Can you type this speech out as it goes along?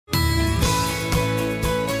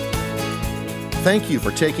Thank you for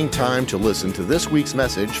taking time to listen to this week's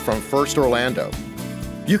message from First Orlando.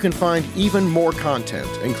 You can find even more content,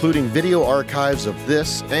 including video archives of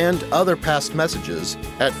this and other past messages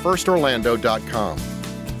at firstorlando.com.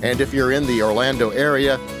 And if you're in the Orlando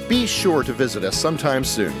area, be sure to visit us sometime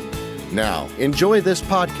soon. Now, enjoy this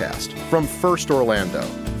podcast from First Orlando.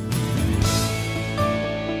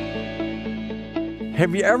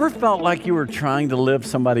 Have you ever felt like you were trying to live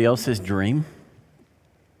somebody else's dream?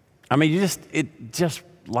 I mean,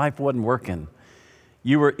 life wasn't working.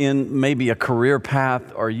 You were in maybe a career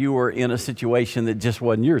path, or you were in a situation that just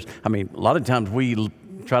wasn't yours. I mean, a lot of times we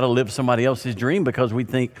try to live somebody else's dream because we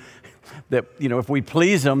think that, if we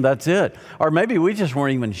please them, that's it. Or maybe we just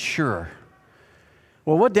weren't even sure.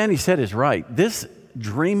 Well, what Danny said is right. This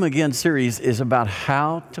Dream Again series is about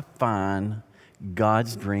how to find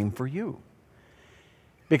God's dream for you.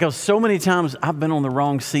 Because so many times I've been on the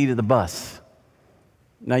wrong seat of the bus.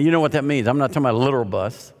 Now, you know what that means. I'm not talking about a literal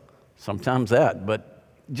bus, sometimes that, but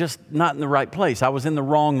just not in the right place. I was in the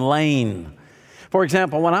wrong lane. For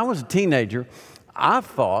example, when I was a teenager, I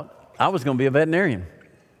thought I was going to be a veterinarian.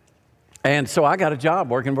 And so I got a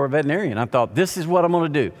job working for a veterinarian. I thought, this is what I'm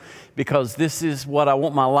going to do because this is what I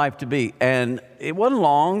want my life to be. And it wasn't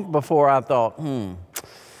long before I thought, I'm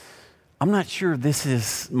not sure this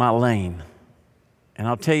is my lane. And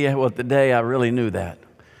I'll tell you what, the day I really knew that,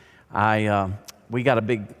 we got a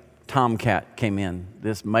big tomcat came in,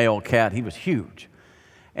 this male cat. He was huge.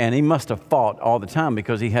 And he must have fought all the time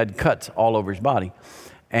because he had cuts all over his body.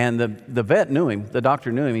 And the vet knew him, the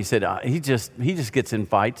doctor knew him. He said, he just gets in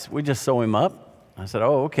fights. We just sew him up. I said,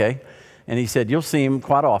 oh, okay. And he said, you'll see him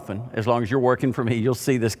quite often. As long as you're working for me, you'll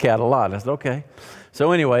see this cat a lot. I said, okay.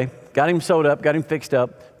 So anyway, got him sewed up, got him fixed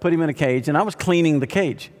up, put him in a cage, and I was cleaning the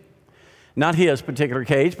cage. Not his particular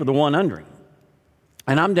cage, but the one under him.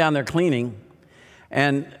 And I'm down there cleaning,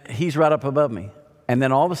 and he's right up above me. And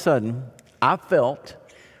then all of a sudden, I felt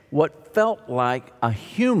what felt like a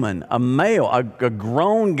human, a male, a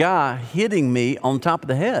grown guy hitting me on top of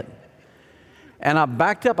the head. And I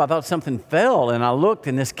backed up. I thought something fell, and I looked,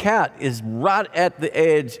 and this cat is right at the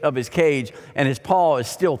edge of his cage, and his paw is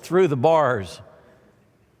still through the bars.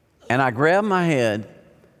 And I grabbed my head,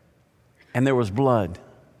 and there was blood.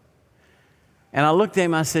 And I looked at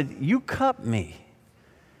him, I said, you cut me.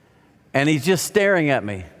 And he's just staring at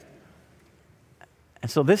me.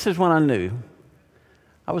 And so this is when I knew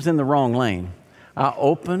I was in the wrong lane. I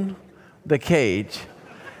opened the cage,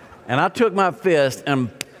 and I took my fist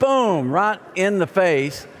and boom, right in the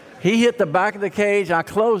face. He hit the back of the cage. I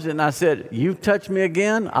closed it, and I said, you touch me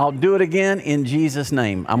again, I'll do it again in Jesus'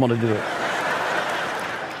 name. I'm going to do it.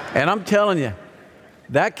 And I'm telling you,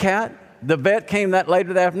 that cat, the vet came that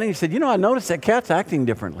later that afternoon. He said, I noticed that cat's acting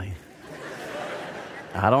differently.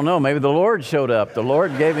 I don't know. Maybe the Lord showed up. The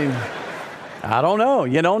Lord gave him, I don't know.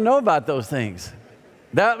 You don't know about those things.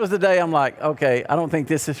 That was the day I'm like, okay, I don't think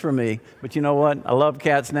this is for me. But you know what? I love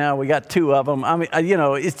cats now. We got 2 of them. I mean,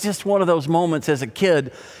 it's just one of those moments as a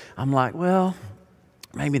kid. I'm like, well,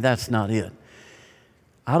 maybe that's not it.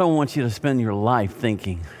 I don't want you to spend your life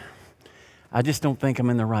thinking, I just don't think I'm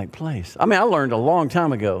in the right place. I mean, I learned a long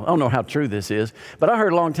time ago. I don't know how true this is, but I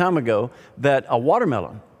heard a long time ago that a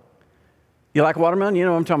watermelon, you like watermelon? You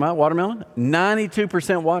know what I'm talking about, watermelon?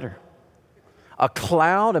 92% water. A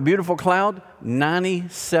cloud, a beautiful cloud,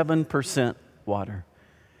 97% water.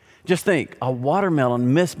 Just think, a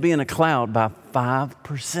watermelon missed being a cloud by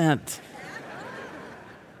 5%.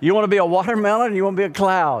 You want to be a watermelon or you want to be a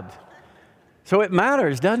cloud? So it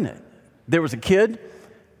matters, doesn't it? There was a kid,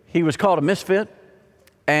 he was called a misfit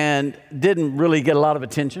and didn't really get a lot of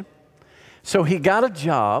attention. So he got a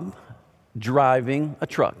job driving a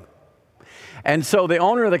truck. And so the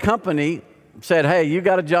owner of the company said, hey, you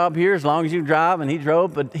got a job here as long as you drive. And he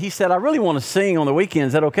drove, but he said, I really want to sing on the weekends.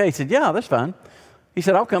 Is that okay? He said, yeah, that's fine. He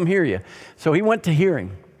said, I'll come hear you. So he went to hear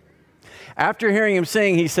him. After hearing him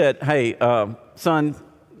sing, he said, hey, son,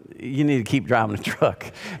 you need to keep driving the truck.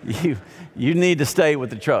 You need to stay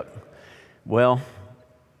with the truck. Well,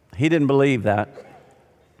 he didn't believe that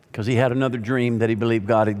because he had another dream that he believed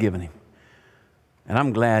God had given him. And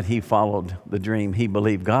I'm glad he followed the dream he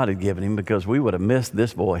believed God had given him because we would have missed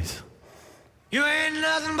this voice. You ain't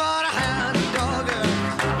nothing but a hound dog,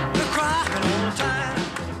 you're crying all the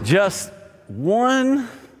time. Just one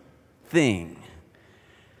thing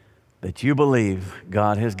that you believe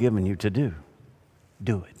God has given you to do.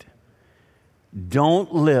 Do it.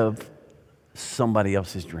 Don't live somebody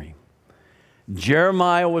else's dream.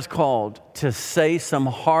 Jeremiah was called to say some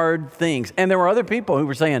hard things. And there were other people who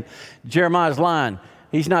were saying, Jeremiah's lying.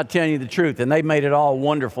 He's not telling you the truth. And they made it all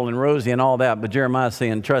wonderful and rosy and all that. But Jeremiah's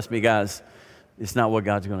saying, trust me, guys, it's not what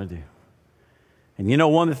God's going to do. And you know,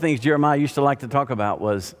 one of the things Jeremiah used to like to talk about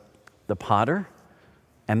was the potter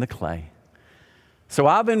and the clay. So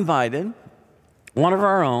I've invited one of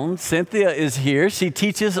our own. Cynthia is here. She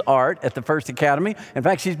teaches art at the First Academy. In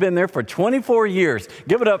fact, she's been there for 24 years.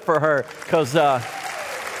 Give it up for her, because I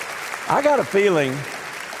got a feeling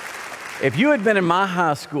if you had been in my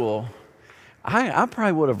high school, I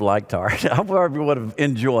probably would have liked art. I probably would have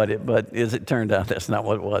enjoyed it, but as it turned out, that's not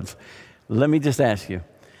what it was. Let me just ask you,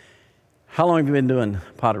 how long have you been doing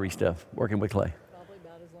pottery stuff, working with clay? Probably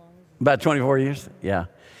about as long as... About 24 years? Yeah.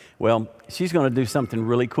 Well, she's going to do something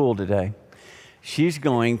really cool today. She's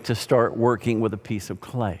going to start working with a piece of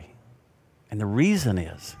clay. And the reason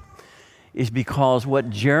is because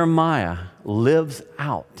what Jeremiah lives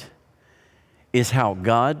out is how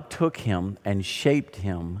God took him and shaped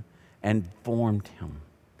him and formed him.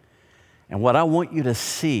 And what I want you to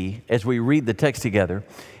see as we read the text together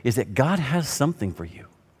is that God has something for you.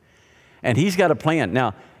 And he's got a plan.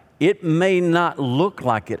 Now, it may not look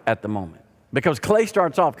like it at the moment because clay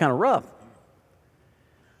starts off kind of rough.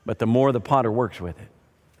 But the more the potter works with it,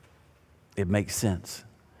 it makes sense.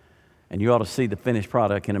 And you ought to see the finished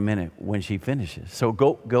product in a minute when she finishes. So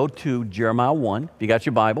go to Jeremiah 1. If you got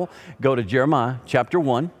your Bible, go to Jeremiah chapter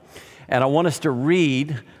 1. And I want us to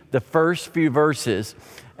read the first few verses.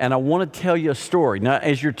 And I want to tell you a story. Now,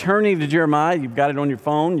 as you're turning to Jeremiah, you've got it on your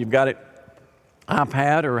phone, you've got it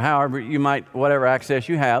iPad, or however you might, whatever access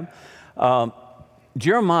you have.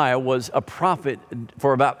 Jeremiah was a prophet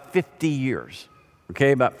for about 50 years,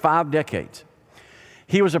 okay, about 5 decades.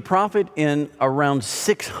 He was a prophet in around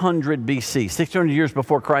 600 BC, 600 years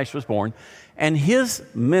before Christ was born. And his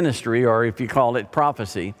ministry, or if you call it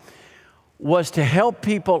prophecy, was to help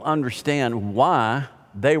people understand why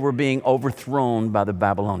they were being overthrown by the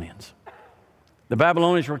Babylonians. The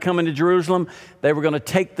Babylonians were coming to Jerusalem. They were going to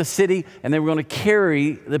take the city, and they were going to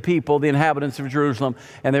carry the people, the inhabitants of Jerusalem,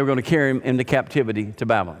 and they were going to carry them into captivity to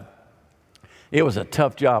Babylon. It was a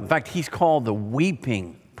tough job. In fact, he's called the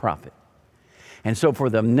weeping prophet. And so for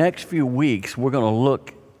the next few weeks, we're going to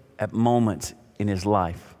look at moments in his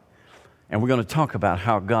life. And we're going to talk about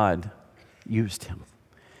how God used him.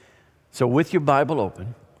 So with your Bible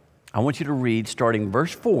open, I want you to read starting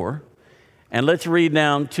verse 4. And let's read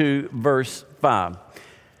down to verse 5.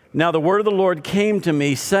 Now the word of the Lord came to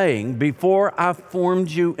me saying, before I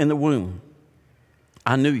formed you in the womb,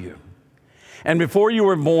 I knew you. And before you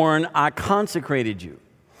were born, I consecrated you.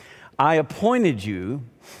 I appointed you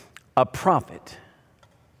a prophet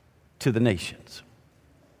to the nations.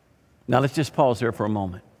 Now let's just pause there for a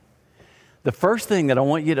moment. The first thing that I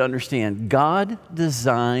want you to understand, God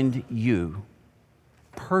designed you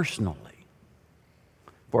personally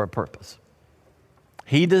for a purpose.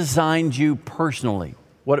 He designed you personally.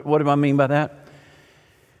 What do I mean by that?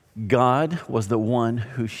 God was the one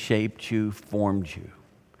who shaped you, formed you.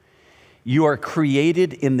 You are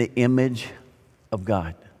created in the image of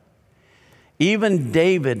God. Even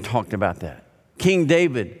David talked about that. King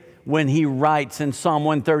David, when he writes in Psalm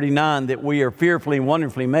 139 that we are fearfully and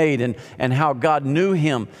wonderfully made, and how God knew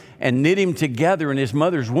him and knit him together in his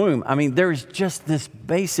mother's womb. I mean, there's just this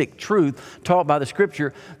basic truth taught by the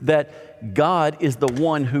Scripture that God is the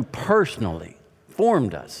one who personally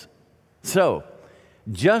formed us. So,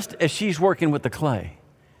 just as she's working with the clay,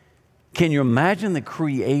 can you imagine the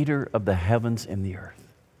creator of the heavens and the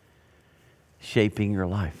earth shaping your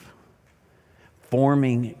life,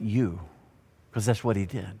 forming you? Because that's what he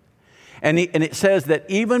did. And it says that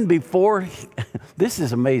even before, this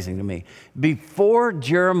is amazing to me, before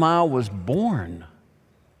Jeremiah was born,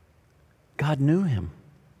 God knew him.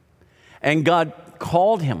 And God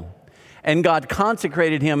called him. And God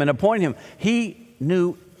consecrated him and appointed him. He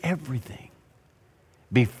knew everything.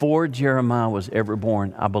 Before Jeremiah was ever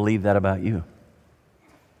born, I believe that about you.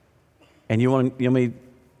 And you want me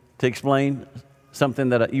to explain something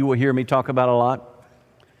that you will hear me talk about a lot?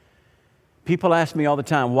 People ask me all the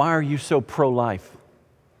time, why are you so pro-life?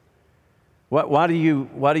 Why do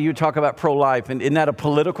you talk about pro-life? And isn't that a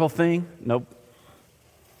political thing? Nope.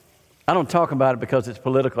 I don't talk about it because it's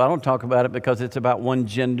political. I don't talk about it because it's about one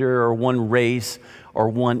gender or one race or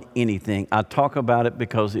one anything. I talk about it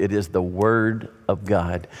because it is the Word of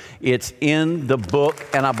God. It's in the book,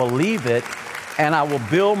 and I believe it, and I will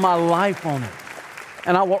build my life on it.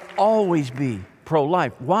 And I will always be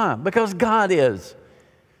pro-life. Why? Because God is.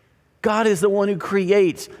 God is the one who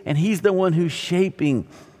creates, and He's the one who's shaping.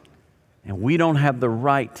 And we don't have the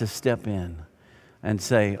right to step in and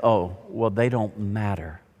say, oh, well, they don't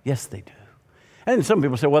matter. Yes, they do. And some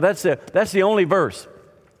people say, well, that's the only verse.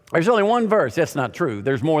 There's only one verse. That's not true.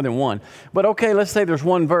 There's more than one. But okay, let's say there's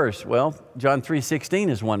one verse. Well, John 3:16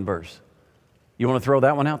 is one verse. You want to throw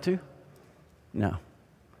that one out too? No.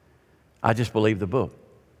 I just believe the book.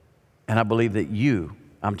 And I believe that you,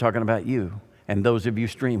 I'm talking about you, and those of you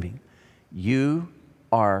streaming, you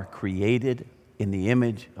are created in the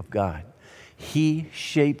image of God. He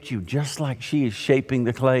shaped you just like she is shaping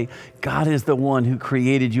the clay. God is the one who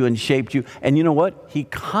created you and shaped you. And you know what? He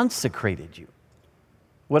consecrated you.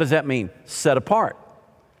 What does that mean? Set apart.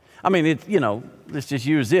 I mean, let's just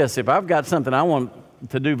use this. If I've got something I want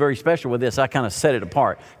to do very special with this, I kind of set it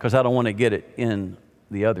apart because I don't want to get it in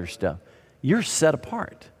the other stuff. You're set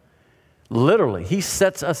apart. Literally, He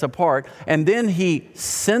sets us apart, and then He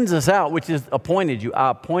sends us out, which is appointed you.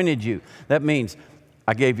 I appointed you. That means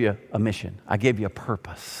I gave you a mission. I gave you a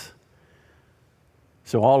purpose.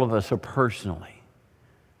 So all of us are personally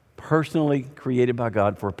created by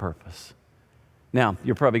God for a purpose. Now,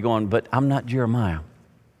 you're probably going, but I'm not Jeremiah.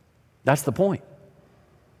 That's the point.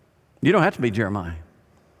 You don't have to be Jeremiah.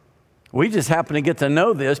 We just happen to get to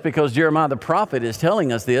know this because Jeremiah the prophet is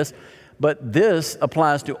telling us this, but this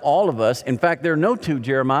applies to all of us. In fact, there are no two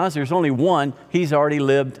Jeremiahs. There's only one. He's already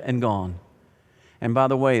lived and gone. And by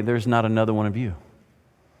the way, there's not another one of you.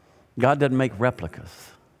 God doesn't make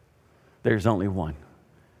replicas. There's only one.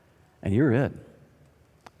 And you're it.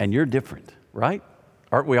 And you're different, right?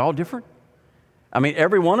 Aren't we all different? I mean,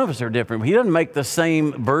 every one of us are different. He doesn't make the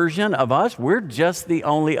same version of us. We're just the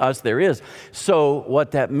only us there is. So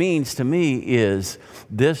what that means to me is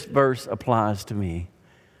this verse applies to me.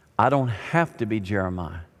 I don't have to be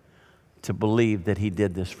Jeremiah to believe that He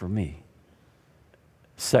did this for me.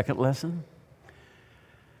 Second lesson,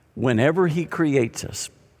 whenever He creates us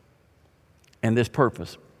and this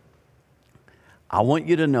purpose, I want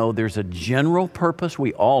you to know there's a general purpose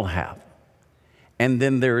we all have. And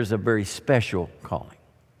then there is a very special calling.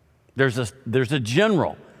 There's a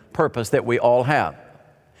general purpose that we all have.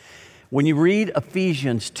 When you read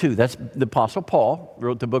Ephesians 2, that's the Apostle Paul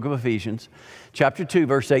wrote the book of Ephesians. Chapter 2,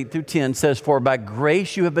 verse 8 through 10 says, "For by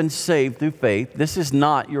grace you have been saved through faith. This is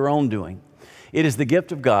not your own doing. It is the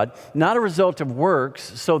gift of God, not a result of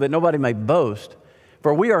works, so that nobody may boast.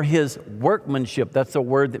 For we are His workmanship." That's a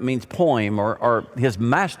word that means poem or His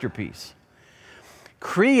masterpiece.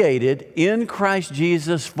 "Created in Christ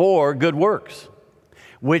Jesus for good works,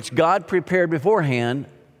 which God prepared beforehand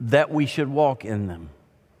that we should walk in them."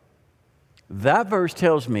 That verse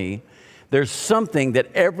tells me there's something that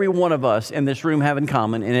every one of us in this room have in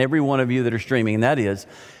common, and every one of you that are streaming, and that is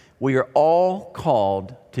we are all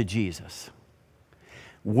called to Jesus.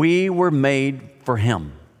 We were made for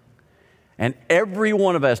Him. And every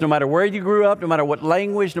one of us, no matter where you grew up, no matter what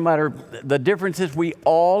language, no matter the differences, we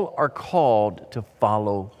all are called to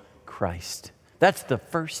follow Christ. That's the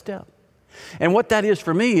first step. And what that is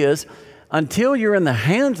for me is, until you're in the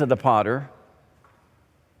hands of the potter,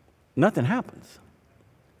 nothing happens.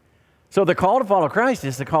 So the call to follow Christ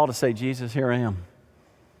is the call to say, "Jesus, here I am.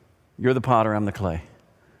 You're the potter, I'm the clay.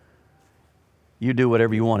 You do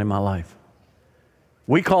whatever you want in my life."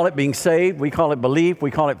 We call it being saved, we call it belief,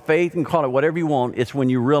 we call it faith, and call it whatever you want. It's when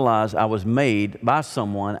you realize I was made by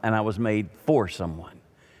someone and I was made for someone.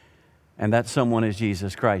 And that someone is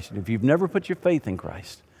Jesus Christ. And if you've never put your faith in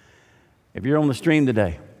Christ, if you're on the stream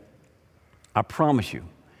today, I promise you,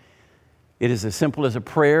 it is as simple as a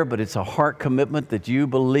prayer, but it's a heart commitment that you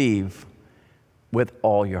believe with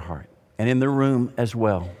all your heart. And in the room as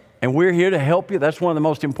well. And we're here to help you. That's one of the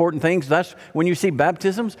most important things. That's when you see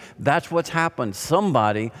baptisms, that's what's happened.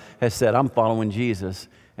 Somebody has said, "I'm following Jesus."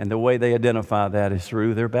 And the way they identify that is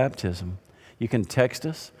through their baptism. You can text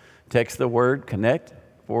us. Text the word CONNECT,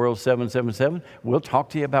 40777. We'll talk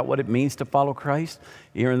to you about what it means to follow Christ.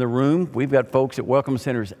 Here in the room, we've got folks at Welcome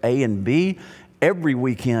Centers A and B every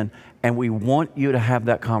weekend. And we want you to have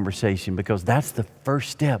that conversation because that's the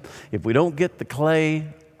first step. If we don't get the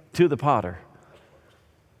clay to the potter,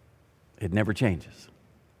 it never changes.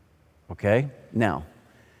 Okay? Now,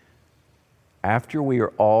 after we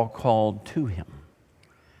are all called to Him,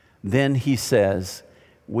 then He says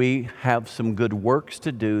we have some good works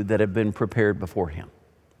to do that have been prepared before Him.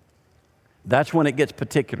 That's when it gets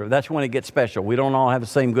particular. That's when it gets special. We don't all have the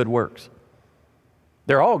same good works.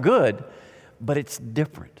 They're all good, but it's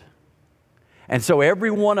different. And so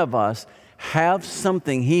every one of us have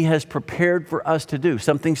something He has prepared for us to do,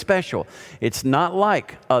 something special. It's not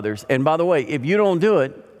like others. And by the way, if you don't do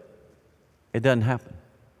it, it doesn't happen.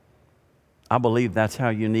 I believe that's how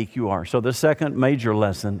unique you are. So the second major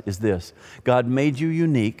lesson is this. God made you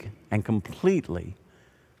unique and completely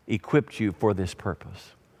equipped you for this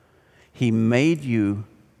purpose. He made you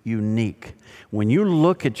unique. When you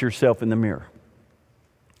look at yourself in the mirror,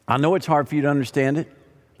 I know it's hard for you to understand it.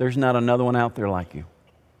 There's not another one out there like you.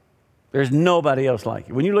 There's nobody else like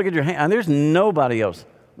you. When you look at your hand, there's nobody else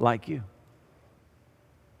like you.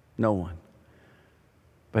 No one.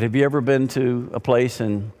 But have you ever been to a place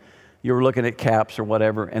and you were looking at caps or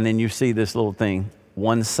whatever, and then you see this little thing,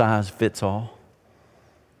 one size fits all?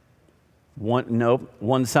 Nope,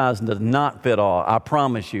 one size does not fit all. I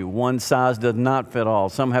promise you, one size does not fit all.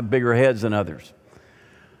 Some have bigger heads than others.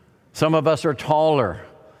 Some of us are taller.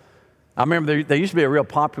 I remember there used to be a real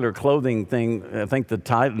popular clothing thing. I think the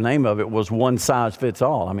name of it was one size fits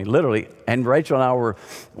all. I mean, literally. And Rachel and I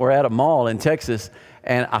were at a mall in Texas,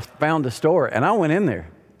 and I found a store, and I went in there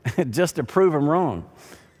just to prove them wrong.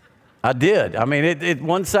 I did. I mean,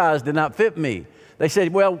 one size did not fit me. They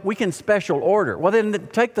said, well, we can special order. Well, then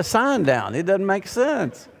take the sign down. It doesn't make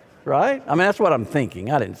sense, right? I mean, that's what I'm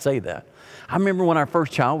thinking. I didn't say that. I remember when our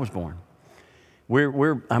first child was born.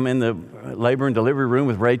 I'm in the labor and delivery room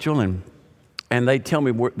with Rachel, and they tell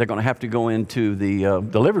me they're going to have to go into the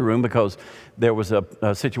delivery room because there was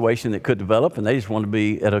a situation that could develop, and they just wanted to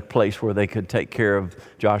be at a place where they could take care of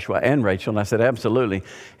Joshua and Rachel. And I said, absolutely.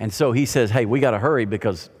 And so he says, hey, we got to hurry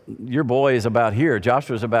because your boy is about here.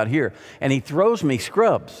 Joshua's about here. And he throws me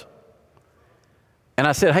scrubs. And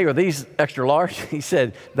I said, hey, are these extra large? He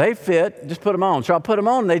said, they fit. Just put them on. So I put them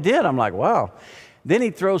on, and they did. I'm like, wow. Then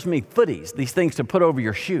he throws me footies, these things to put over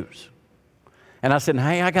your shoes. And I said,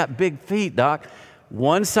 hey, I got big feet, Doc.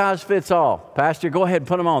 One size fits all. Pastor, go ahead and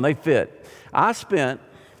put them on. They fit. I spent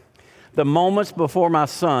the moments before my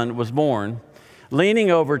son was born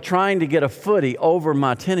leaning over trying to get a footie over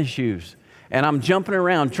my tennis shoes. And I'm jumping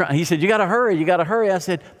around. He said, you got to hurry. You got to hurry. I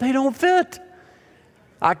said, they don't fit.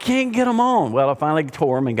 I can't get them on. Well, I finally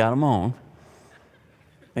tore them and got them on.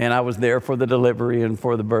 And I was there for the delivery and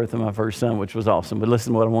for the birth of my first son, which was awesome. But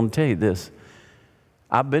listen to what I want to tell you this.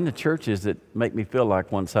 I've been to churches that make me feel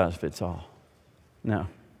like one size fits all. No.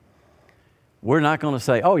 We're not going to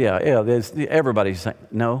say, oh, yeah, everybody's the same.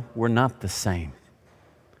 No, we're not the same.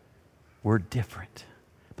 We're different.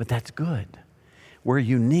 But that's good. We're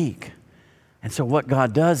unique. And so what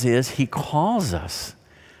God does is He calls us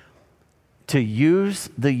to use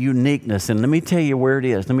the uniqueness. And let me tell you where it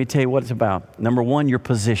is. Let me tell you what it's about. Number one, your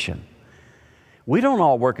position. We don't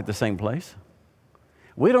all work at the same place.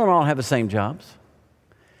 We don't all have the same jobs.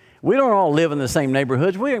 We don't all live in the same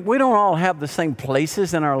neighborhoods. We don't all have the same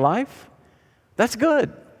places in our life. That's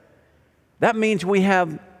good. That means we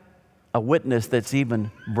have a witness that's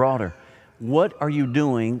even broader. What are you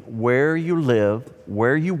doing where you live,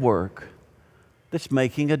 where you work, that's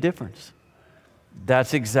making a difference?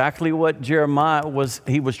 That's exactly what Jeremiah was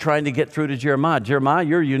trying to get through to Jeremiah. Jeremiah,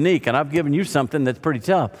 you're unique, and I've given you something that's pretty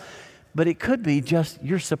tough. But it could be just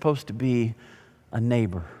you're supposed to be a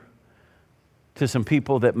neighbor to some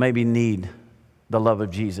people that maybe need the love of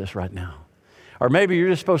Jesus right now. Or maybe you're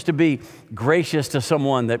just supposed to be gracious to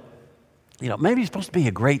someone that, maybe you're supposed to be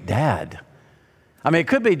a great dad. I mean, it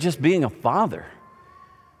could be just being a father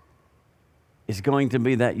is going to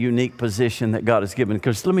be that unique position that God has given.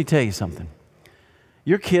 Because let me tell you something.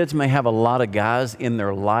 Your kids may have a lot of guys in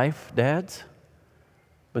their life, dads,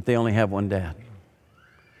 but they only have one dad.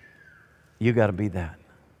 You got to be that.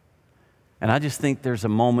 And I just think there's a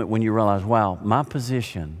moment when you realize, wow, my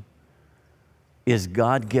position is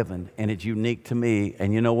God-given and it's unique to me.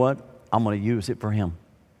 And you know what? I'm going to use it for Him.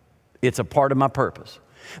 It's a part of my purpose.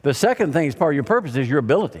 The second thing is part of your purpose is your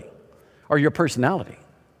ability or your personality.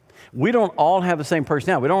 We don't all have the same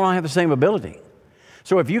personality. We don't all have the same ability.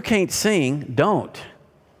 So if you can't sing, don't.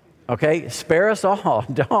 Okay? Spare us all.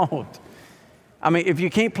 Don't. I mean, if you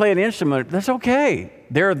can't play an instrument, that's okay.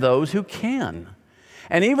 There are those who can.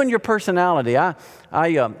 And even your personality. I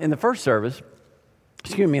in the first service,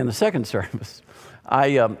 in the second service,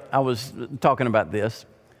 I was talking about this,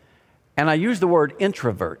 and I used the word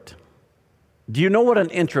introvert. Do you know what an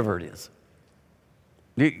introvert is?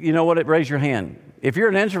 You know what it? Raise your hand. If you're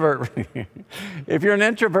an introvert,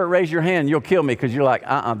 raise your hand. You'll kill me because you're like,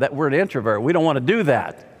 that word introvert. We don't want to do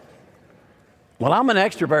that. Well, I'm an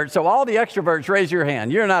extrovert, so all the extroverts, raise your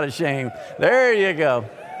hand. You're not ashamed. There you go.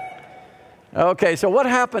 Okay, so what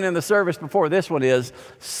happened in the service before this one is,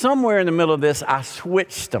 somewhere in the middle of this, I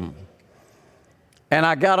switched them. And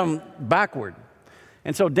I got them backward.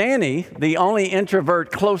 And so Danny, the only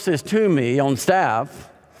introvert closest to me on staff,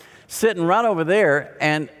 sitting right over there,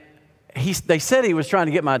 and they said he was trying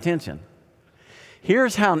to get my attention.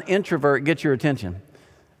 Here's how an introvert gets your attention.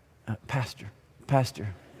 Pastor,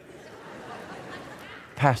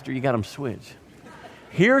 you got them switched.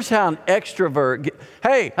 Here's how an extrovert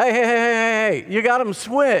hey, you got them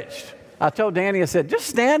switched. I told Danny, I said, just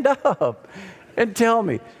stand up and tell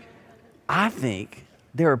me. I think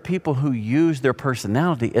there are people who use their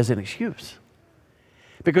personality as an excuse.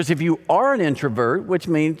 Because if you are an introvert, which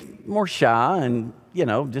means more shy and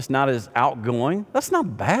just not as outgoing. That's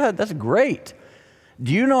not bad. That's great.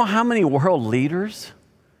 Do you know how many world leaders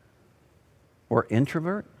were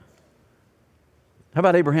introvert? How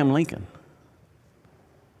about Abraham Lincoln?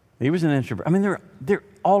 He was an introvert. I mean, they're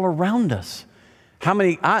all around us. How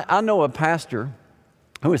many? I know a pastor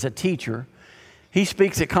who is a teacher. He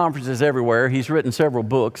speaks at conferences everywhere. He's written several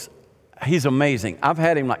books. He's amazing. I've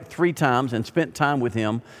had him like 3 times and spent time with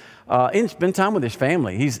him and spent time with his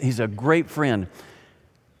family. He's a great friend.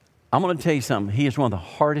 I'm going to tell you something. He is one of the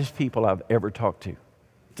hardest people I've ever talked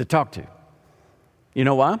to talk to. You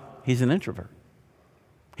know why? He's an introvert.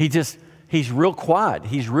 He's real quiet.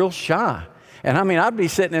 He's real shy. And I mean, I'd be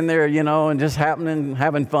sitting in there, and just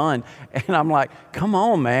having fun. And I'm like, come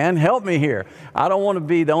on, man, help me here. I don't want to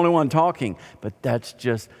be the only one talking. But that's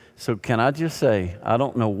just, so can I just say, I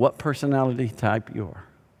don't know what personality type you are.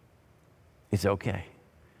 It's okay.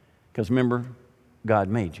 Because remember, God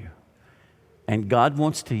made you. And God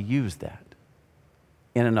wants to use that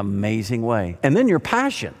in an amazing way. And then your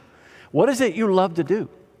passion. What is it you love to do?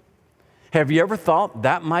 Have you ever thought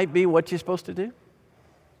that might be what you're supposed to do?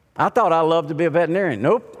 I thought I loved to be a veterinarian.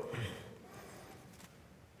 Nope.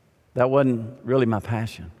 That wasn't really my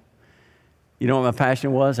passion. You know what my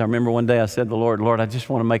passion was? I remember one day I said to the Lord, I just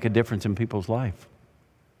want to make a difference in people's life.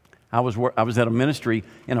 I was at a ministry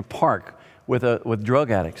in a park with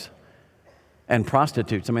drug addicts and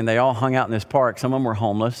prostitutes. I mean, they all hung out in this park. Some of them were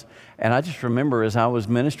homeless. And I just remember as I was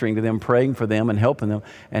ministering to them, praying for them and helping them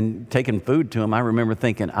and taking food to them, I remember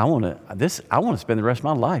thinking, I want to spend the rest of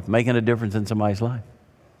my life making a difference in somebody's life.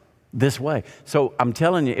 This way. So I'm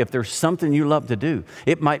telling you, if there's something you love to do,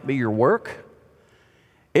 it might be your work.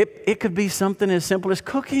 It could be something as simple as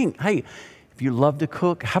cooking. Hey, if you love to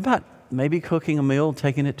cook, how about maybe cooking a meal,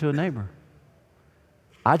 taking it to a neighbor?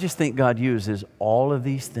 I just think God uses all of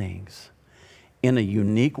these things in a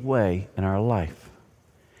unique way in our life.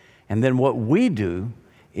 And then what we do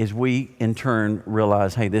is we, in turn,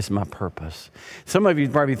 realize, hey, this is my purpose. Some of you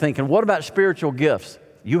are probably thinking, what about spiritual gifts?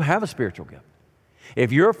 You have a spiritual gift.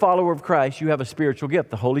 If you're a follower of Christ, you have a spiritual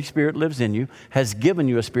gift. The Holy Spirit lives in you, has given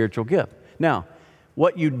you a spiritual gift. Now,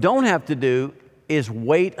 what you don't have to do is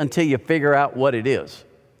wait until you figure out what it is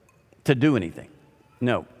to do anything.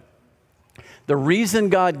 No. The reason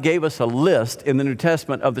God gave us a list in the New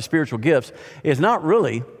Testament of the spiritual gifts is not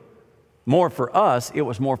really more for us, it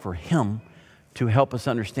was more for Him to help us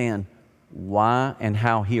understand why and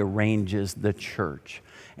how He arranges the church.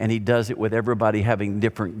 And He does it with everybody having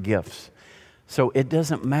different gifts. So it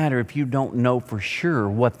doesn't matter if you don't know for sure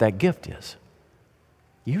what that gift is.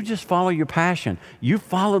 You just follow your passion. You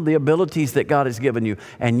follow the abilities that God has given you.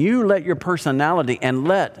 And you let your personality and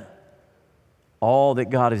let all that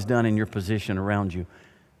God has done in your position around you.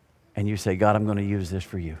 And you say, God, I'm going to use this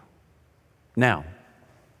for you. Now,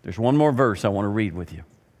 there's one more verse I want to read with you.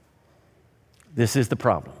 This is the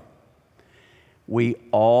problem. We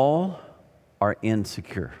all are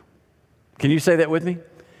insecure. Can you say that with me?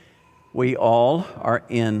 We all are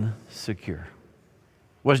insecure.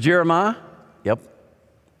 Was Jeremiah? Yep.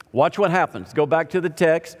 Watch what happens. Go back to the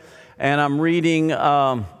text, and I'm reading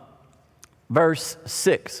verse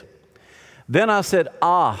 6. Then I said,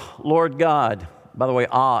 Lord God. By the way,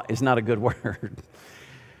 is not a good word.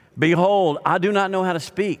 Behold, I do not know how to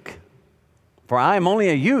speak, for I am only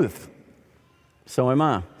a youth. So am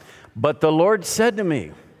I. But the Lord said to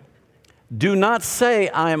me, do not say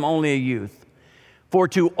I am only a youth. For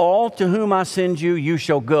to all to whom I send you, you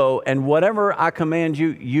shall go, and whatever I command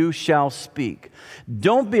you, you shall speak.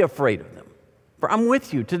 Don't be afraid of them, for I'm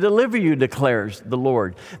with you to deliver you, declares the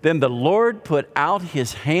Lord. Then the Lord put out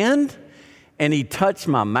His hand, and He touched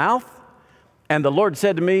my mouth. And the Lord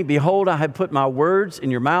said to me, behold, I have put my words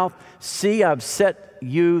in your mouth. See, I've set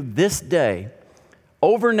you this day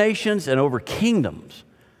over nations and over kingdoms,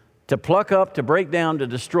 to pluck up, to break down, to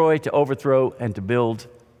destroy, to overthrow, and to build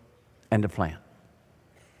and to plant.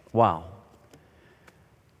 Wow.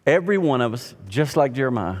 Every one of us, just like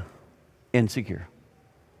Jeremiah, insecure.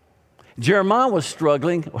 Jeremiah was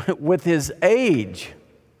struggling with his age.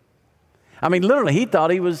 I mean, literally, he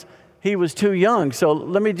thought he was too young. So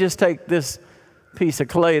let me just take this piece of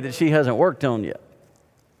clay that she hasn't worked on yet.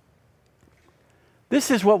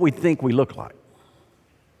 This is what we think we look like.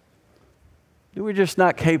 We're just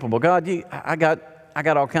not capable. God, I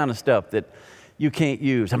got all kind of stuff that you can't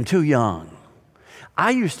use. I'm too young.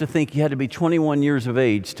 I used to think you had to be 21 years of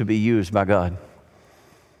age to be used by God.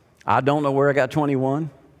 I don't know where I got 21.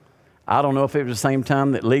 I don't know if it was the same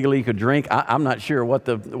time that legally you could drink. I'm not sure what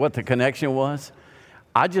the connection was.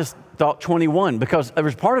 I just thought 21 because there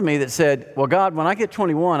was part of me that said, well, God, when I get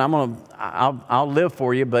 21, I'll live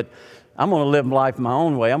for you, but I'm going to live life my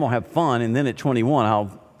own way. I'm going to have fun, and then at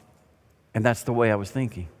 21, and that's the way I was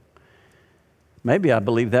thinking. Maybe I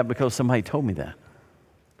believe that because somebody told me that.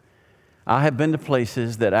 I have been to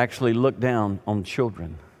places that actually looked down on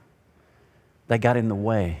children. They got in the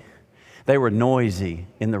way. They were noisy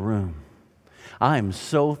in the room. I am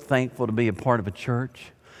so thankful to be a part of a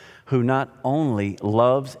church who not only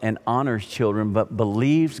loves and honors children, but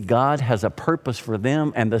believes God has a purpose for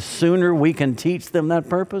them, and the sooner we can teach them that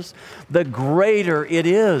purpose, the greater it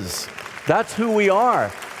is. That's who we are.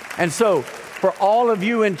 And so, for all of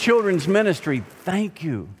you in children's ministry, thank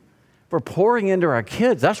you for pouring into our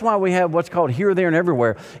kids. That's why we have what's called Here, There, and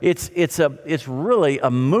Everywhere. It's really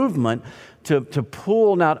a movement to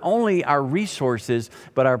pool not only our resources,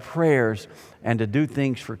 but our prayers, and to do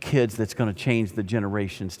things for kids that's going to change the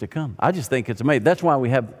generations to come. I just think it's amazing. That's why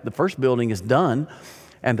we have the first building is done,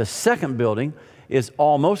 and the second building is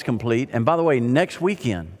almost complete. And by the way, next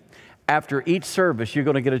weekend, after each service, you're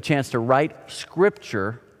going to get a chance to write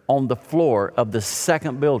scripture on the floor of the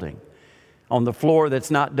second building. On the floor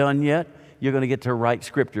that's not done yet, you're going to get to write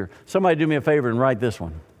scripture. Somebody do me a favor and write this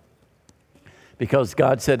one. Because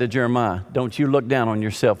God said to Jeremiah, don't you look down on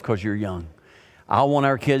yourself because you're young. I want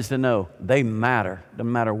our kids to know they matter. No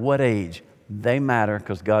matter what age, they matter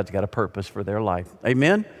because God's got a purpose for their life.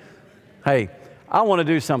 Amen? Hey, I want to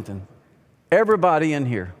do something. Everybody in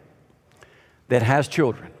here that has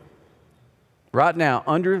children, right now,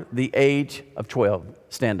 under the age of 12,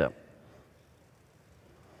 stand up.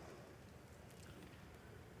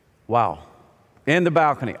 Wow. In the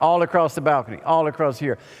balcony, all across the balcony, all across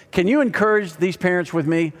here. Can you encourage these parents with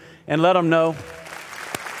me and let them know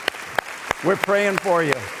we're praying for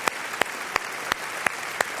you?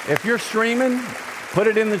 If you're streaming, put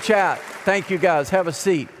it in the chat. Thank you, guys. Have a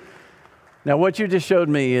seat. Now, what you just showed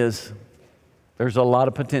me is there's a lot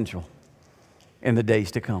of potential in the days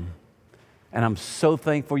to come. And I'm so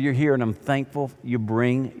thankful you're here, and I'm thankful you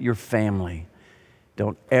bring your family.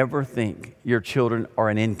 Don't ever think your children are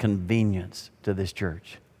an inconvenience to this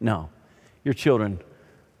church. No, your children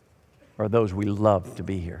are those we love to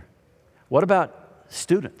be here. What about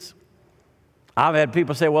students? I've had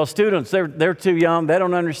people say, well, students, they're too young. They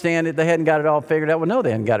don't understand it. They hadn't got it all figured out. Well, no,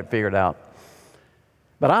 they hadn't got it figured out.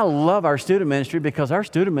 But I love our student ministry because our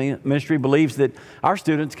student ministry believes that our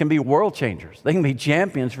students can be world changers. They can be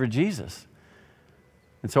champions for Jesus.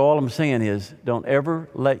 And so all I'm saying is, don't ever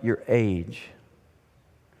let your age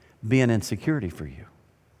be an insecurity for you,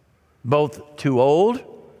 both too old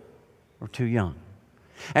or too young.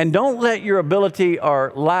 And don't let your ability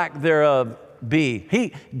or lack thereof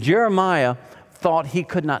be. Jeremiah thought he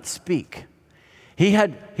could not speak. He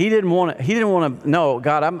didn't want to. No,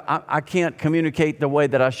 God, I can't communicate the way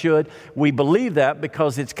that I should. We believe that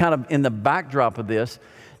because it's kind of in the backdrop of this.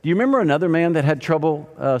 Do you remember another man that had trouble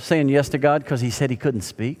saying yes to God because he said he couldn't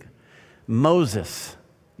speak? Moses.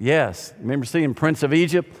 Yes. Remember seeing Prince of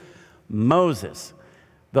Egypt? Moses,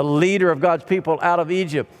 the leader of God's people out of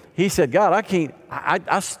Egypt. He said, God,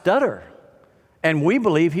 I stutter. And we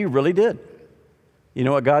believe he really did. You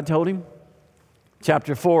know what God told him?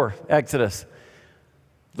 Chapter 4, Exodus.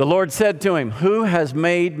 The Lord said to him, who has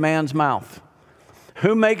made man's mouth?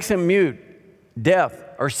 Who makes him mute, deaf,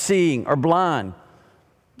 or seeing, or blind?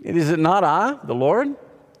 Is it not I, the Lord?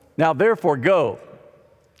 Now therefore go.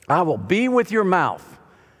 I will be with your mouth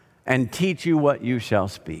and teach you what you shall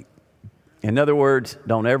speak. In other words,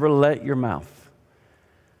 don't ever let your mouth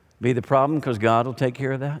be the problem because God will take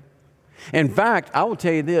care of that. In fact, I will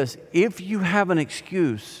tell you this, if you have an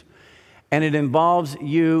excuse and it involves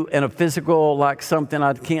you in a physical, like something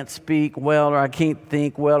I can't speak well or I can't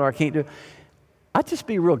think well or I can't do, I'd just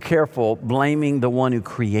be real careful blaming the one who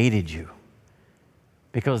created you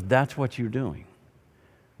because that's what you're doing.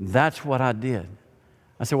 That's what I did.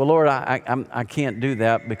 I said, well, Lord, I can't do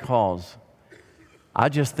that because I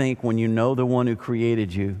just think when you know the one who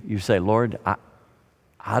created you, you say, Lord,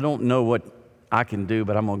 I don't know what I can do,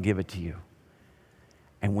 but I'm going to give it to you.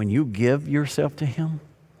 And when you give yourself to him,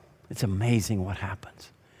 it's amazing what happens.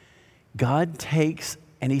 God takes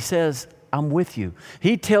and he says, I'm with you.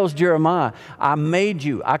 He tells Jeremiah, I made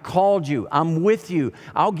you, I called you, I'm with you.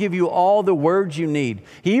 I'll give you all the words you need.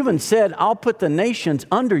 He even said, I'll put the nations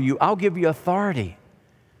under you. I'll give you authority.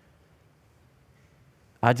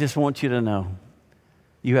 I just want you to know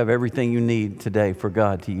you have everything you need today for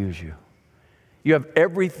God to use you. You have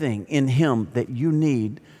everything in him that you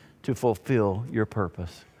need to fulfill your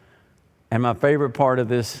purpose. And my favorite part of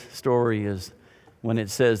this story is when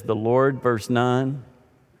it says the Lord, verse 9,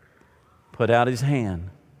 put out his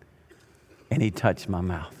hand and he touched my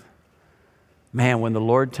mouth. Man, when the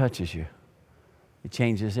Lord touches you, it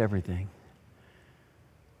changes everything.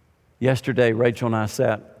 Yesterday, Rachel and I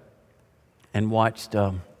sat and watched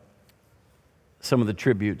some of the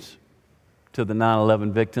tributes to the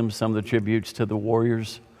 9/11 victims, some of the tributes to the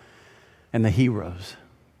warriors and the heroes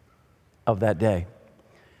of that day.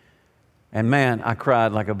 And man, I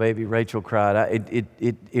cried like a baby. Rachel cried.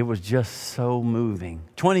 It was just so moving.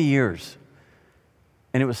 20 years,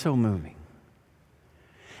 and it was so moving.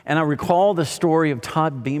 And I recall the story of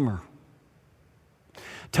Todd Beamer.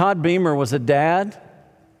 Todd Beamer was a dad,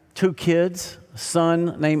 2 kids, a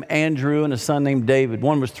son named Andrew and a son named David.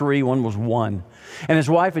 One was 3, one was 1. And his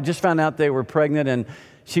wife had just found out they were pregnant, and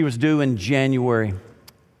she was due in January.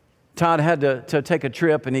 Todd had to take a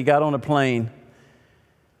trip, and he got on a plane,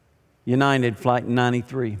 United Flight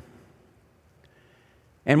 93.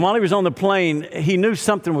 And while he was on the plane, he knew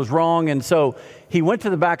something was wrong, and so he went to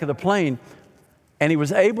the back of the plane, and he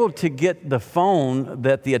was able to get the phone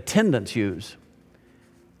that the attendants use.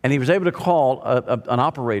 And he was able to call an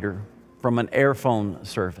operator from an air phone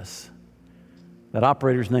service. That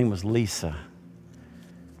operator's name was Lisa.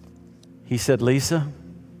 He said, "Lisa,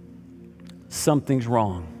 something's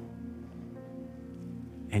wrong."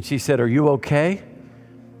 And she said, "Are you okay?"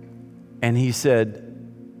 And he said,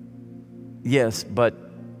 "Yes, but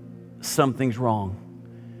something's wrong.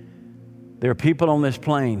 There are people on this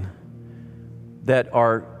plane that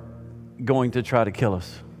are going to try to kill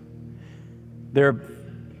us.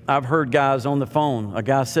 I've heard guys on the phone, a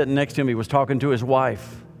guy sitting next to me was talking to his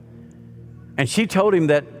wife, and she told him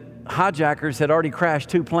that hijackers had already crashed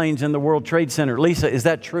 2 planes in the World Trade Center. Lisa, is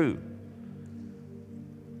that true?"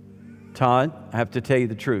 "Todd, I have to tell you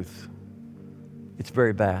the truth. It's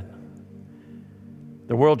very bad.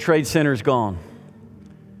 The World Trade Center is gone.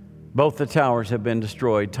 Both the towers have been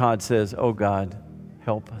destroyed." Todd says, "Oh God,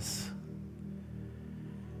 help us."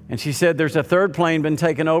 And she said, "There's a 3rd plane been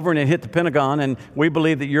taken over, and it hit the Pentagon, and we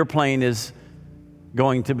believe that your plane is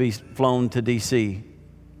going to be flown to D.C.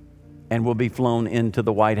 and will be flown into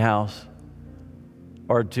the White House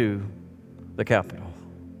or to the Capitol."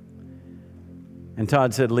 And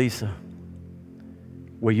Todd said, "Lisa,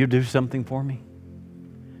 will you do something for me?"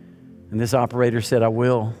 And this operator said, "I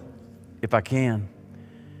will, if I can."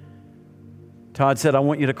 Todd said, "I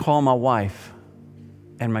want you to call my wife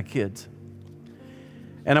and my kids.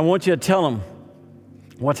 And I want you to tell them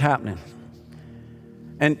what's happening.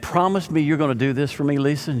 And promise me you're going to do this for me,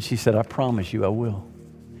 Lisa." And she said, "I promise you I will."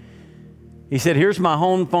 He said, "Here's my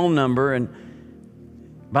home phone number. And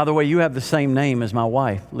by the way, you have the same name as my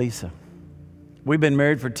wife, Lisa. We've been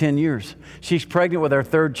married for 10 years. She's pregnant with our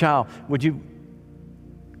 3rd child. Would you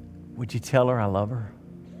tell her I love her?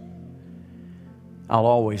 I'll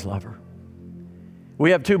always love her.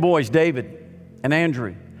 We have 2 boys, David and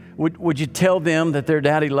Andrew. Would you tell them that their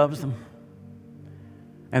daddy loves them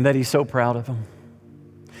and that he's so proud of them?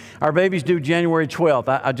 Our baby's due January 12th.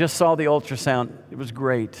 I just saw the ultrasound. It was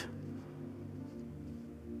great.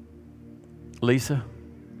 Lisa,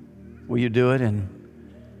 will you do it?" And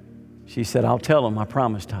she said, "I'll tell them. I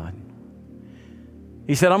promise, Todd."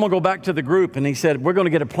 He said, "I'm going to go back to the group." And he said, "We're going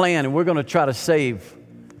to get a plan, and we're going to try to save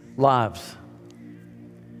lives."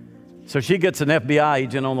 So she gets an FBI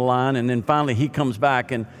agent on the line, and then finally he comes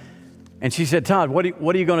back, and she said, "Todd, what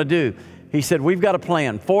are you going to do?" He said, "We've got a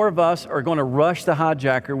plan. 4 of us are going to rush the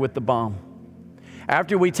hijacker with the bomb.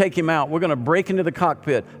 After we take him out, we're going to break into the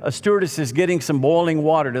cockpit. A stewardess is getting some boiling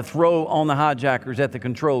water to throw on the hijackers at the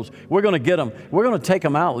controls. We're going to get them. We're going to take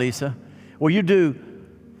them out, Lisa. Will you do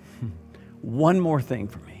one more thing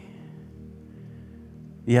for me?"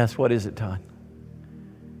 "Yes, what is it, Todd?"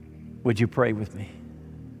 "Would you pray with me?"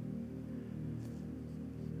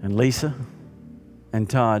 And Lisa and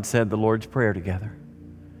Todd said the Lord's Prayer together.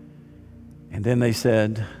 And then they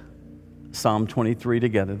said Psalm 23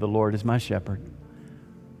 together, "The Lord is my shepherd.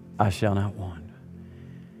 I shall not want."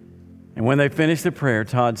 And when they finished the prayer,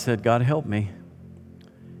 Todd said, "God help me.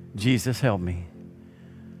 Jesus help me."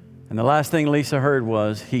 And the last thing Lisa heard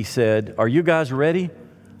was, he said, "Are you guys ready?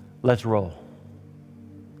 Let's roll."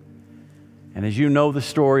 And as you know the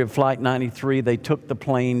story of Flight 93, they took the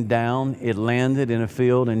plane down. It landed in a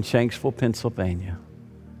field in Shanksville, Pennsylvania.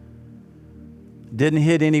 Didn't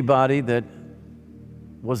hit anybody that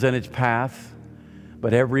was in its path,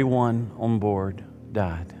 but everyone on board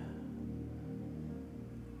died.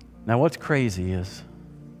 Now, what's crazy is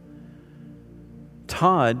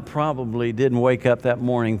Todd probably didn't wake up that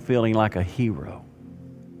morning feeling like a hero.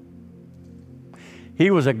 He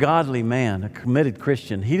was a godly man, a committed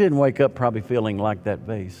Christian. He didn't wake up probably feeling like that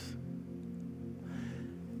vase.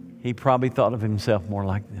 He probably thought of himself more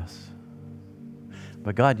like this.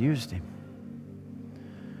 But God used him.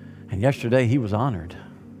 And yesterday he was honored.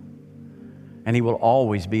 And he will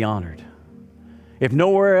always be honored. if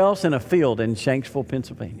nowhere else, in a field in Shanksville,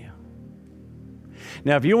 Pennsylvania.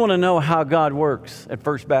 Now, if you want to know how God works at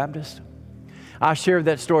First Baptist, I shared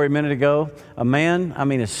that story a minute ago. A man,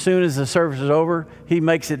 as soon as the service is over, he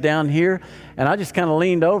makes it down here. And I just kind of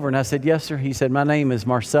leaned over and I said, yes, sir. He said, my name is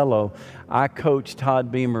Marcelo. I coach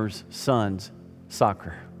Todd Beamer's sons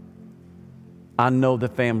soccer. I know the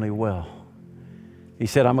family well. He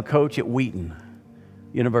said, I'm a coach at Wheaton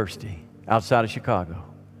University outside of Chicago.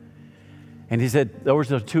 And he said,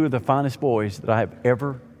 those are two of the finest boys that I have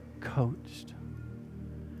ever coached.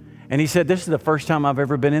 And he said, this is the first time I've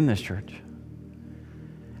ever been in this church.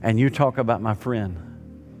 And you talk about my friend,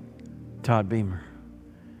 Todd Beamer.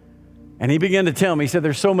 And he began to tell me, he said,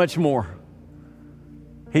 there's so much more.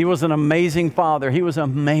 He was an amazing father. He was an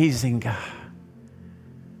amazing guy.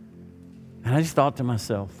 And I just thought to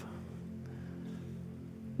myself,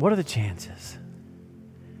 what are the chances?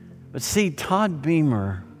 But see, Todd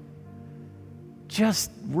Beamer just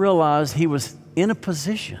realized he was in a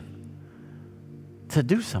position to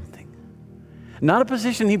do something. Not a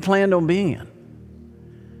position he planned on being in.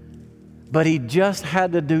 But he just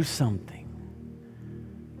had to do something.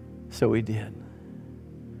 So he did.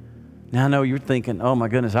 Now I know you're thinking, oh my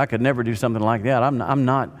goodness, I could never do something like that. I'm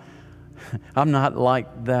not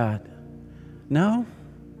like that. No.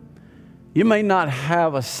 You may not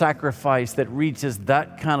have a sacrifice that reaches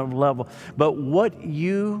that kind of level, but what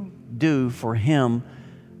you do for him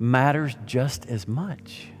matters just as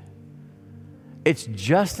much. It's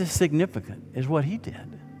just as significant as what he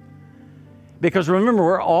did. Because remember,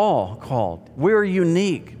 we're all called. We're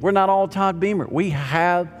unique. We're not all Todd Beamer. We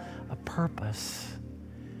have a purpose.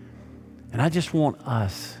 And I just want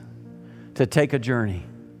us to take a journey.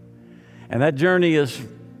 And that journey is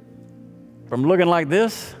from looking like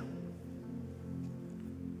this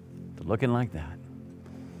to looking like that.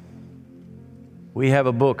 We have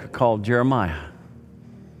a book called Jeremiah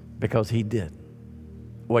because he did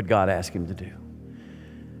what God asked him to do.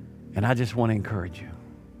 And I just want to encourage you.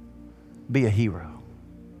 Be a hero.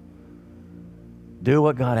 Do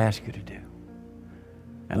what God asks you to do.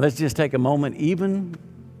 And let's just take a moment, even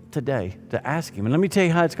today, to ask him. And let me tell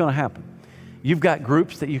you how it's going to happen. You've got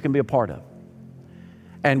groups that you can be a part of.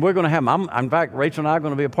 And we're going to have them. In fact, Rachel and I are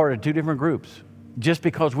going to be a part of 2 different groups just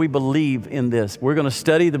because we believe in this. We're going to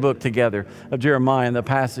study the book together of Jeremiah and the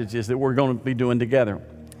passages that we're going to be doing together.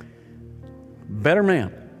 Better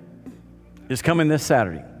Man is coming this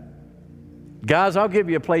Saturday. Guys, I'll give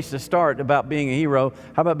you a place to start about being a hero.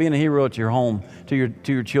 How about being a hero at your home, to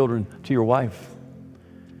your children, to your wife?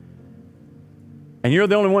 And you're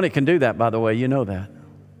the only one that can do that, by the way. You know that.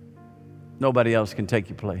 Nobody else can take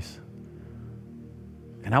your place.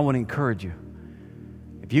 And I want to encourage you.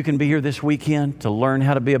 If you can be here this weekend to learn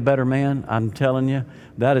how to be a better man, I'm telling you,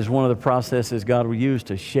 that is one of the processes God will use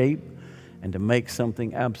to shape and to make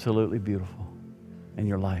something absolutely beautiful in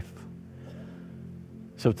your life.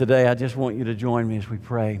 So today, I just want you to join me as we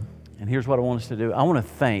pray. And here's what I want us to do. I want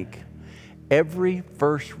to thank every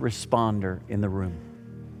first responder in the room.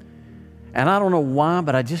 And I don't know why,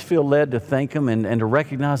 but I just feel led to thank them and to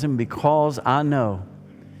recognize them because I know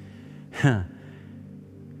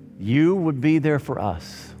you would be there for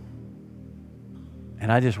us.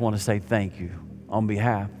 And I just want to say thank you on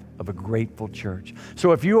behalf of a grateful church.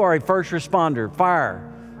 So if you are a first responder,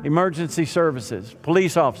 fire, emergency services,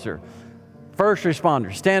 police officer, first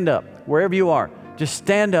responder, stand up wherever you are. Just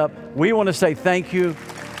stand up. We want to say thank you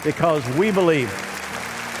because we believe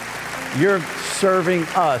you're serving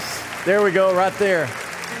us. There we go, right there.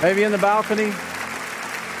 Maybe in the balcony.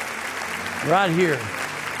 Right here.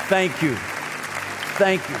 Thank you.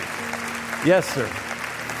 Thank you. Yes, sir.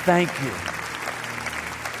 Thank you.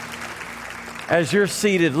 As you're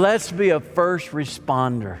seated, let's be a first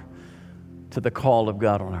responder to the call of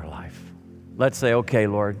God on our life. Let's say, okay,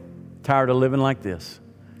 Lord, tired of living like this.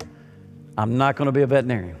 I'm not going to be a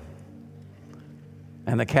veterinarian.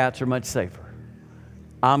 And the cats are much safer.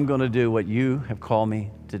 I'm going to do what you have called me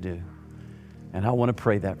to do. And I want to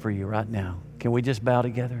pray that for you right now. Can we just bow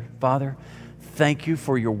together? Father, thank you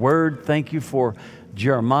for your word. Thank you for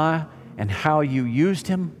Jeremiah and how you used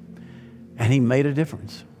him. And he made a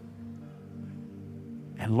difference.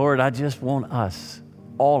 And Lord, I just want us,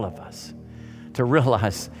 all of us, to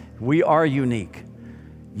realize we are unique.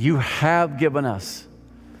 You have given us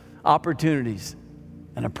opportunities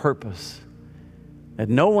and a purpose that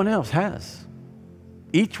no one else has.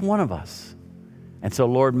 Each one of us. And so,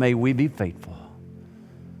 Lord, may we be faithful.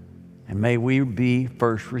 And may we be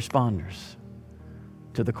first responders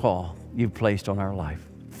to the call you've placed on our life.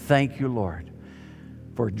 Thank you, Lord,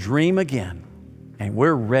 for dream again. And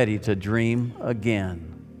we're ready to dream again.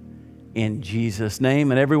 In Jesus'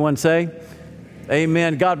 name. And everyone say,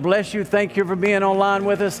 Amen. God bless you. Thank you for being online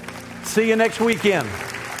with us. See you next weekend.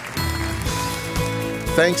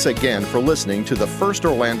 Thanks again for listening to the First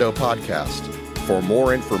Orlando podcast. For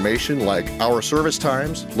more information like our service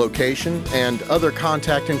times, location, and other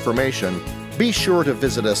contact information, be sure to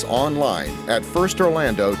visit us online at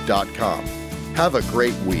firstorlando.com. Have a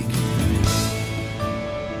great week.